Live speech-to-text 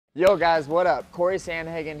Yo guys, what up? Cory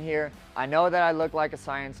Sandhagen here. I know that I look like a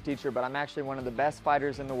science teacher, but I'm actually one of the best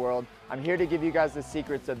fighters in the world. I'm here to give you guys the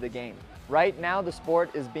secrets of the game. Right now, the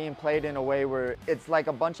sport is being played in a way where it's like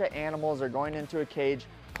a bunch of animals are going into a cage,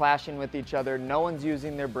 clashing with each other. No one's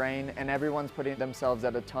using their brain, and everyone's putting themselves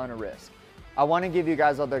at a ton of risk. I want to give you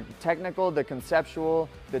guys all the technical, the conceptual,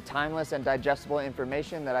 the timeless and digestible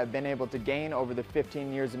information that I've been able to gain over the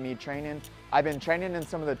 15 years of me training. I've been training in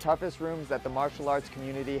some of the toughest rooms that the martial arts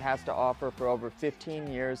community has to offer for over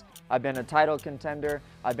 15 years. I've been a title contender.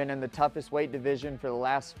 I've been in the toughest weight division for the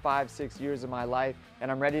last 5-6 years of my life,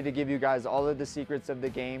 and I'm ready to give you guys all of the secrets of the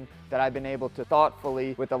game that I've been able to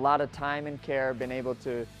thoughtfully, with a lot of time and care, been able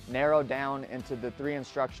to narrow down into the 3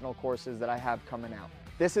 instructional courses that I have coming out.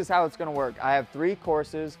 This is how it's going to work. I have 3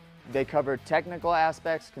 courses. They cover technical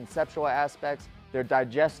aspects, conceptual aspects, they're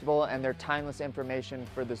digestible, and they're timeless information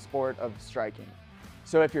for the sport of striking.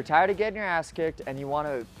 So if you're tired of getting your ass kicked and you want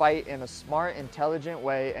to fight in a smart, intelligent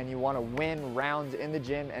way and you want to win rounds in the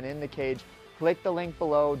gym and in the cage, click the link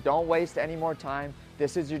below. Don't waste any more time.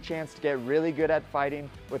 This is your chance to get really good at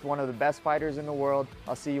fighting with one of the best fighters in the world.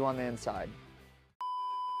 I'll see you on the inside.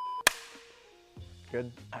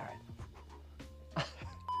 Good? All right.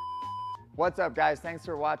 What's up guys, thanks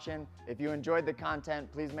for watching. If you enjoyed the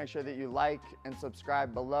content, please make sure that you like and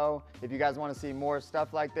subscribe below. If you guys want to see more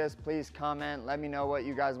stuff like this, please comment, let me know what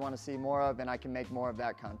you guys want to see more of and I can make more of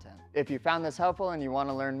that content. If you found this helpful and you want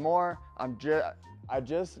to learn more, I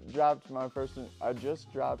just dropped my first, I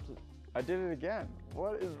did it again.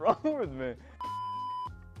 What is wrong with me?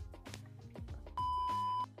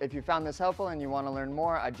 If you found this helpful and you want to learn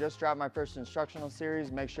more, I just dropped my first instructional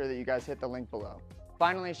series. Make sure that you guys hit the link below.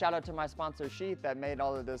 Finally, shout out to my sponsor Sheath that made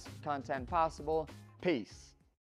all of this content possible. Peace.